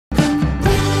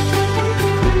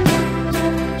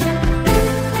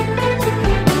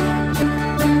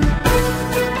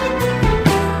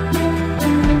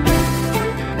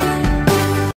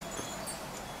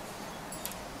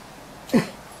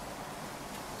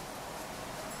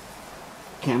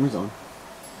Camera's on.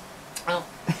 Oh.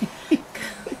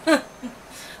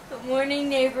 Good morning,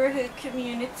 neighborhood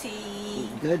community.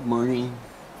 Good morning.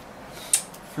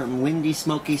 From windy,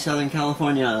 smoky Southern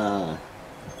California.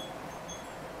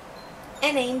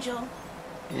 An angel.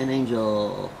 An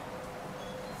angel.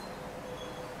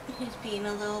 He's being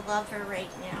a little lover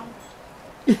right now.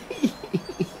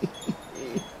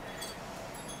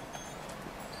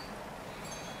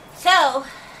 So,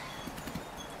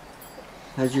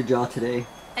 how's your jaw today?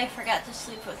 I forgot to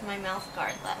sleep with my mouth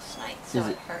guard last night, so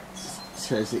it hurts.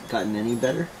 So has it gotten any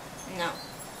better? No.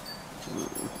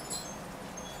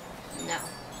 No.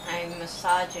 I'm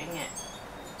massaging it,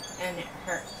 and it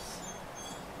hurts.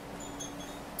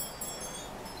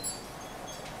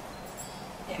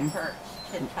 It hurts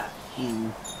to touch.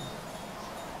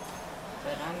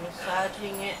 But I'm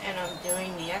massaging it, and I'm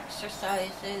doing the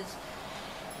exercises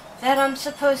that I'm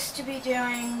supposed to be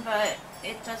doing, but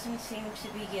it doesn't seem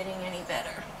to be getting any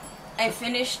better. I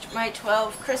finished my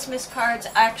 12 Christmas cards.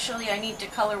 Actually, I need to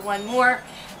color one more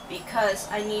because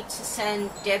I need to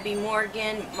send Debbie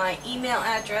Morgan my email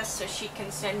address so she can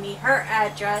send me her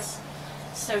address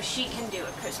so she can do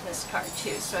a Christmas card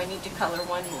too. So I need to color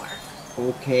one more.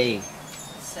 Okay.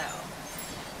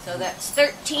 So that's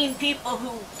 13 people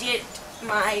who did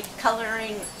my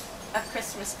coloring a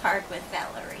Christmas card with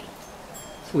Valerie.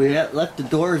 So we left the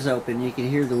doors open. You can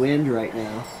hear the wind right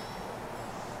now.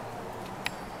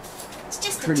 It's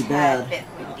just pretty a tad bad. bit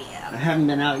windy out. I haven't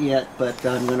been out yet, but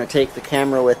I'm going to take the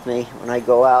camera with me when I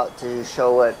go out to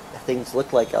show what things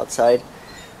look like outside.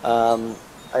 I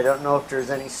don't know if there's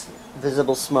any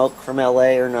visible smoke from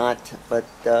LA or not, but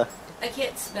I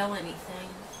can't smell anything.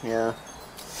 yeah.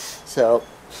 So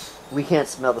we can't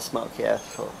smell the smoke yet.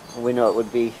 So we know it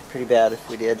would be pretty bad if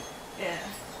we did. Yeah.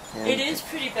 And It is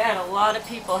pretty bad. A lot of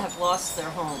people have lost their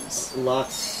homes.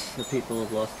 lots of people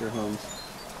have lost their homes.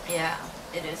 Yeah,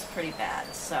 it is pretty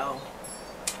bad. So,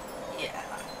 yeah,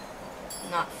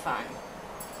 not fun.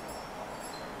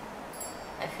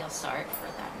 I feel sorry for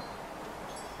them.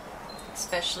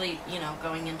 Especially, you know,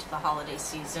 going into the holiday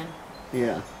season.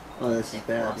 Yeah. Oh, this is They've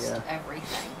bad, lost yeah.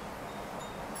 everything.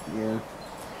 Yeah.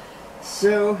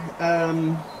 So,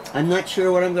 I'm not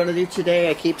sure what I'm going to do today.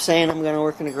 I keep saying I'm going to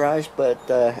work in the garage, but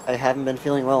I haven't been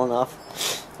feeling well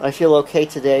enough. I feel okay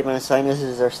today. My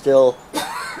sinuses are still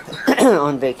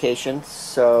on vacation,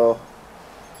 so...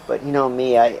 But you know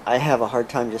me, I have a hard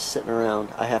time just sitting around.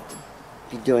 I have to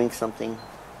be doing something.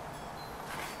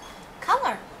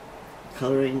 Color.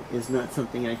 Coloring is not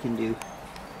something I can do.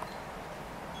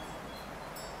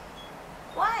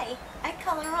 Why? I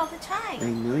color all the I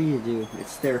time. know you do.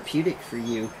 It's therapeutic for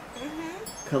you.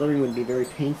 Coloring would be very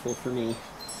painful for me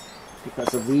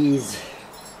because of these.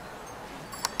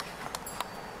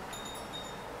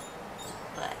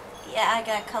 But yeah, I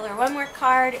gotta color one more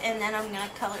card, and then I'm gonna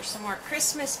color some more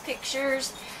Christmas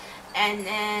pictures, and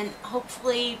then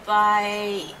hopefully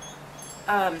by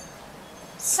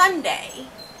Sunday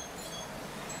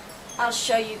I'll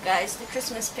show you guys the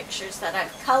Christmas pictures that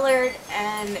I've colored,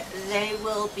 and they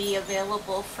will be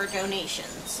available for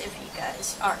donations if you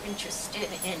guys are interested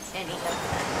in any of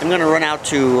them. I'm going to run out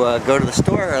to go to the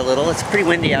store a little. It's pretty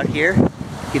windy out here.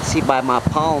 You can see by my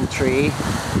palm tree.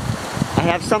 I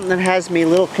have something that has me a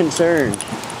little concerned.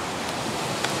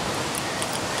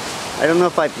 I don't know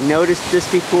if I've noticed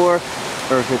this before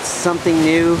or if it's something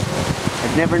new.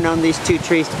 I've never known these two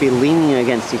trees to be leaning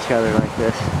against each other like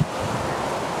this.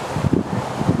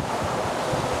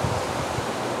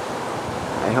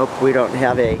 I hope we don't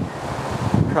have a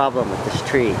problem with this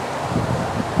tree.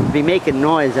 It'd be making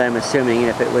noise, I'm assuming,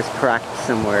 if it was cracked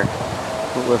somewhere.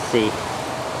 But we'll see.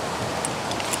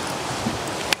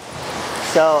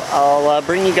 So I'll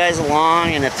bring you guys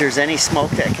along, and if there's any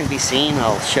smoke that can be seen,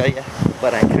 I'll show you.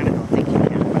 But I kind of don't think you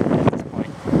can at this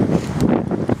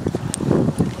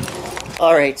point.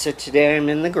 Alright, so today I'm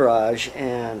in the garage,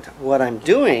 and what I'm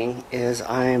doing is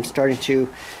I'm starting to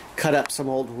cut up some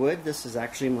old wood. This is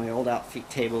actually my old outfeed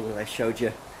table that I showed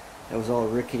you. That was all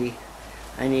rickety.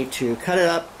 I need to cut it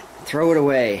up, throw it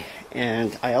away,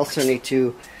 and I also need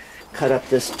to cut up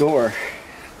this door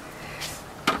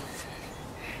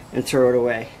and throw it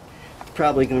away.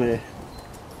 Probably going to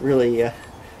really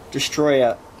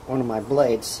destroy one of my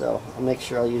blades, so I'll make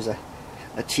sure I'll use a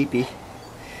cheapie.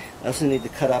 I also need to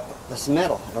cut up this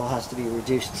metal. It all has to be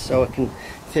reduced so it can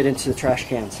fit into the trash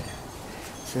cans.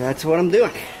 So that's what I'm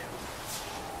doing.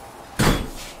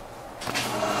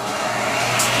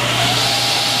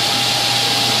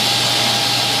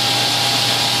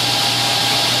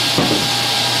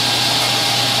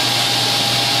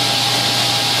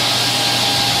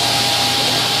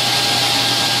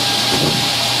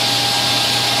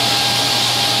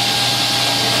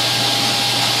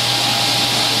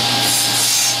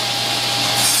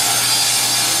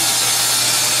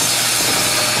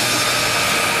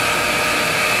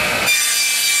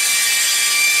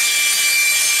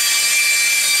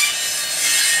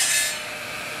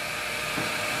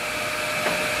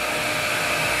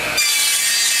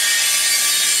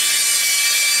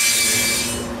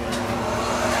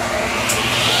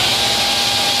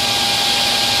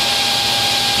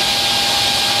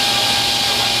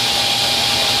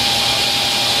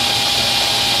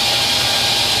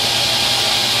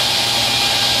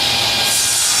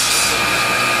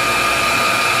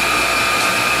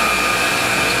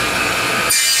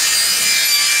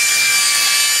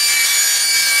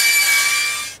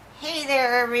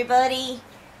 there, everybody.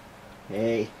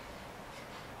 Hey.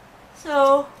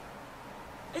 So,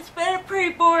 it's been a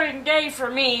pretty boring day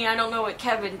for me. I don't know what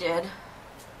Kevin did.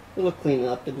 We'll clean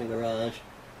up in the garage.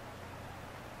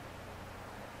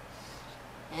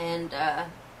 And,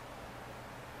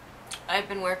 I've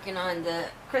been working on the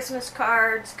Christmas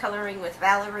cards, coloring with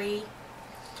Valerie.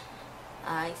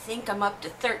 I think I'm up to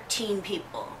 13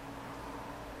 people.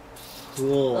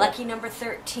 Cool. Lucky number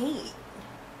 13.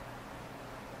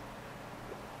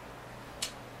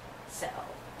 So,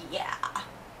 yeah.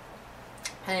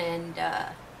 And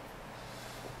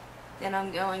then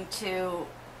I'm going to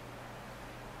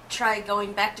try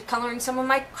going back to coloring some of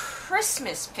my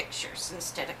Christmas pictures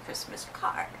instead of Christmas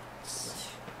cards.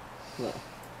 Well.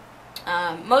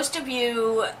 Most of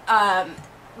you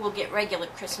will get regular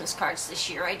Christmas cards this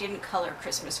year. I didn't color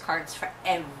Christmas cards for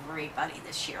everybody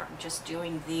this year. I'm just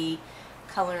doing the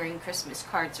coloring Christmas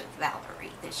cards with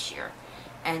Valerie this year.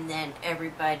 And then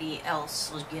everybody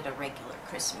else will get a regular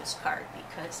Christmas card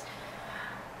because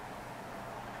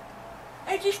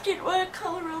I just didn't want to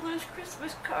color all those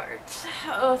Christmas cards.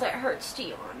 Oh, that hurts to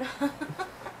yawn.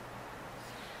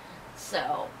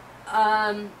 So,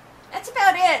 that's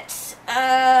about it.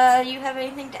 You have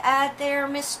anything to add there,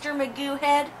 Mr.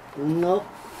 Magoohead? Nope.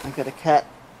 I got a cat.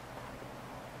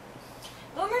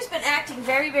 Boomer's been acting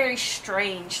very, very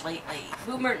strange lately.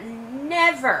 Boomer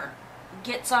never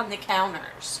gets on the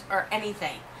counters or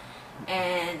anything.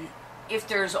 And if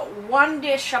there's one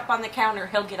dish up on the counter,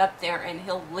 he'll get up there and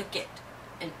he'll lick it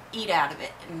and eat out of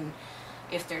it. And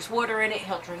if there's water in it,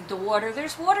 he'll drink the water.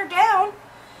 There's water down.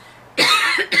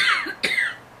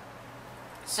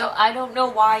 So I don't know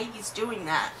why he's doing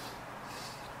that.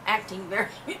 Acting very,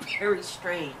 very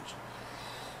strange.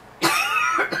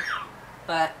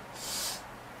 But,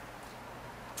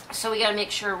 so we gotta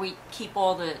make sure we keep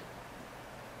all the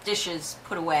dishes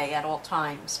put away at all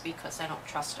times because I don't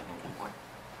trust him anymore.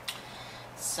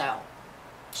 So,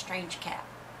 strange cat.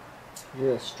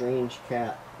 You're a strange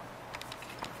cat.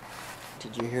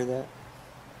 Did you hear that?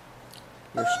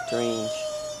 You're strange.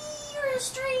 You're a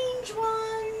strange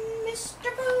one,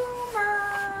 Mr.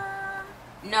 Boomer.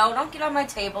 No, don't get on my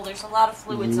table. There's a lot of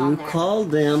fluids on there. You called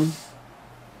them.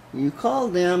 You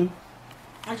called them.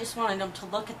 I just wanted them to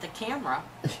look at the camera.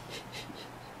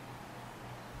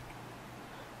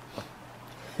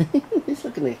 He's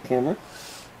looking at the camera.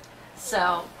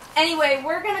 So, anyway,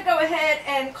 we're going to go ahead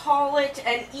and call it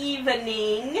an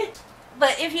evening.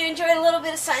 But if you enjoyed a little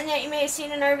bit of something that you may have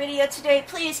seen in our video today,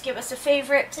 please give us a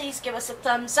favorite. Please give us a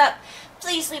thumbs up.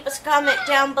 Please leave us a comment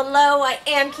down below. I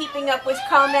am keeping up with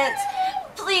comments.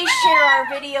 Please share our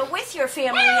video with your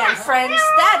family and friends.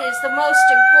 That is the most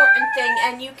important thing,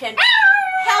 and you can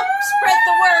help spread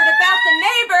the word about the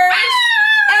neighbors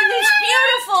and this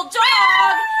beautiful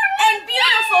dog and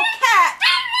beautiful cat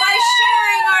by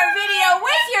sharing our video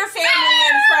with your family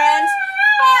and friends.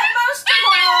 But most of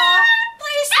all,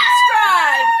 please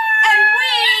subscribe, and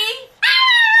we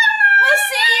will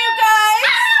see you guys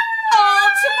all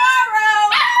tomorrow.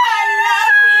 I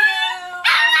love you.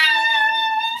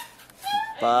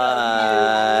 Bye.